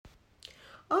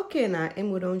Okay, now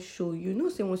Emo don't show you. Know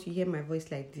say once you hear my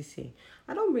voice like this,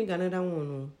 I don't bring another one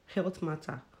on health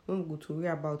matter. When we go to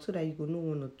read about so that you go know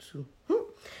one or two.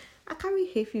 I carry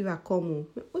hay fever come.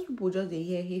 Most people just they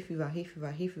hear hay fever, hay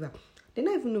fever, hay fever. They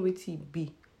not even know what it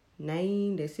be.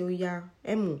 Nine they say, oh yeah,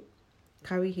 Emo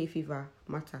carry hay fever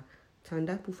matter.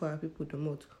 Tanda put for our people the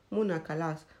mouth. Mona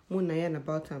kalas, mona yarn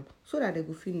about them so that they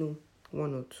go feel know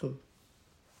one or two.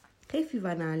 Hay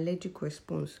fever na allergic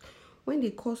response when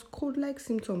they cause cold-like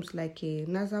symptoms like a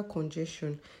nasal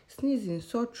congestion, sneezing,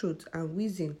 sore throat, and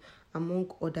wheezing,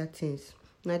 among other things.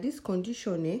 Now, this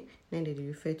condition, now they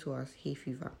refer to as hay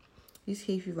fever. This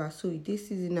hay fever, so it is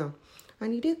seasonal,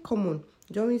 and it is common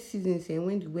during seasons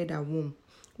when the weather warm,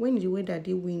 when the weather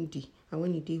dey windy, and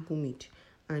when it dey humid,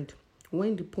 and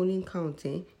when the pollen count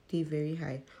dey very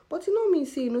high. But it no mean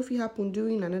say it no fit happen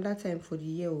during another time for the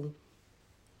year.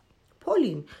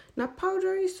 Pollen na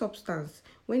powdery substance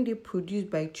when they produced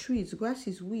by trees,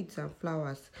 grasses, weeds, and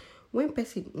flowers. When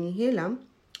person inhale am,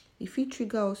 e fit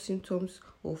trigger all symptoms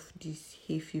of this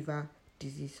hay fever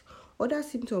disease. Other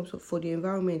symptoms for the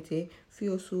environment fit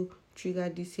also trigger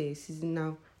this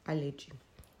seasonal allergy.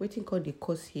 Wetin called dey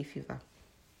cause hay fever?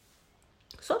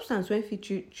 Substance when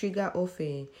fit trigger off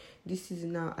this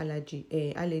seasonal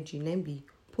allergy name be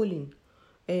pollen,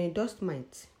 dust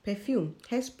mites, perfume,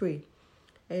 hairspray,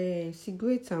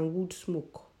 cigarettes and wood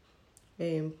smoke,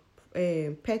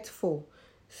 pet fur,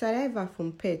 saliva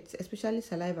from pets, especially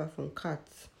saliva from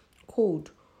cats,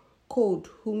 cold,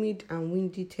 humid and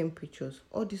windy temperatures.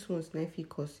 All these ones na fit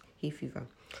cause hay fever.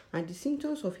 And the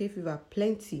symptoms of hay fever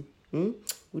plenty.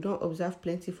 We don't observe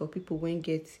plenty for people when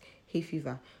get hay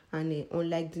fever. And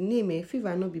unlike the name,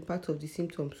 fever not be part of the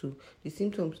symptoms. So the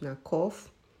symptoms na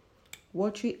cough,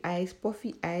 watery eyes,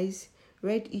 puffy eyes,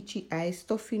 red itchy eyes,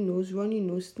 stuffy nose, runny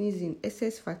nose, sneezing,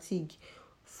 excess fatigue,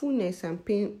 fullness and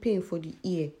pain for the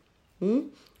ear,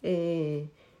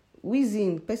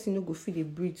 wheezing, person no go feel dey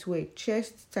breathe well,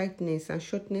 chest tightness and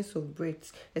shortness of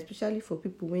breath, especially for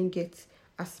people when get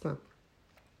asthma,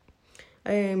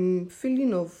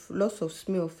 feeling of loss of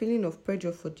smell, feeling of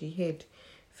pressure for the head,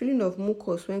 feeling of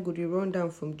mucus when go dey run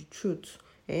down from the throat,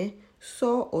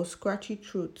 sore or scratchy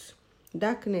throat,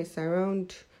 dark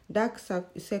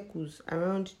circles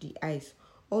around the eyes.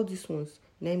 All these ones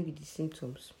na be the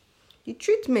symptoms. The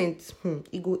treatment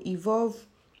it go involve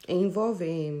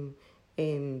the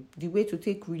way to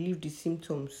take relieve the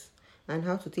symptoms and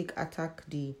how to take attack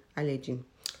the allergy. And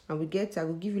I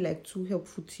will give you like 2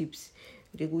 helpful tips.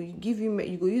 You go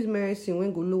use medicine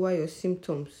when go lower your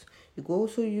symptoms. You go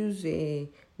also use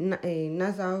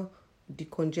nasal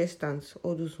decongestants,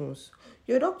 all those ones.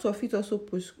 Your doctor fit also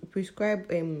prescribe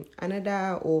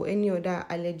another or any other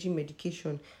allergy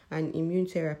medication and immune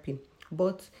therapy.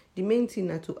 But the main thing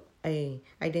is to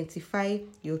identify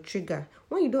your trigger.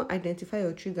 When you don't identify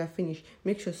your trigger finish,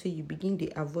 make sure say you begin to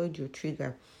avoid your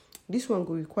trigger. This one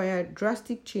will require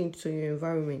drastic change to your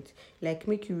environment, like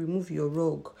make you remove your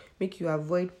rug, make you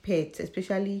avoid pets,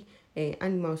 especially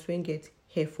animals when get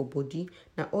hair for body.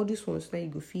 Now all these ones now you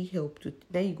go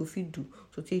feel do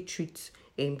to take treat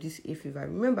this hay fever.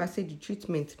 Remember I said the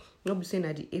treatment, not be saying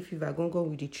that the hay fever go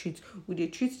with the treat. We dey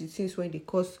treat the things when they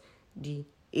cause the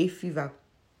hay fever.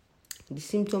 The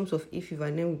symptoms of hay fever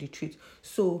then with the treat.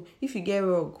 So if you get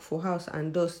rug for house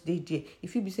and dust dey there,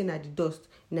 if you be saying that the dust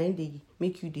now they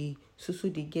make you they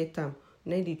get them,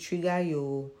 now they trigger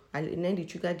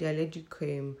the allergic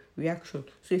reaction.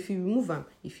 So if you remove them,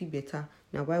 it feel better.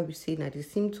 Now why we say that the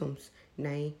symptoms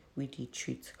now with the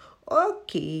treat.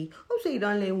 Okay, hope so you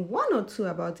don't learn 1 or 2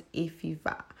 about hay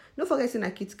fever. Don't forget saying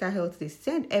that Critical Health, they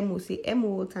send Mo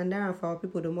Tandara for our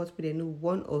people, the most they know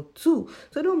 1 or 2.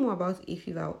 So know more about hay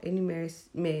fever or any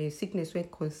sickness when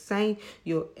concern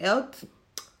your health.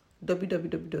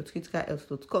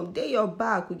 www.criticalhealth.com. They your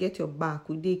back, we get your back,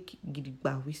 we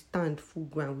we stand full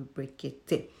ground, we break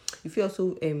it. If you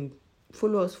also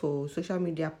follow us for social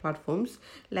media platforms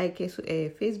like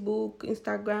Facebook,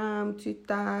 Instagram,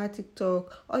 Twitter,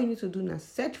 TikTok. All you need to do now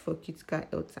search for Critical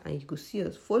Health and you go see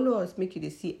us. Follow us, make you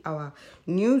see our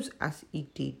news as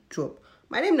it dey drop.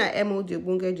 My name is Emo, the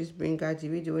Bunga just bring out the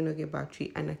radio when I get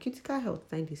battery, and a Critical Health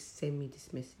time they send me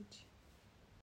this message.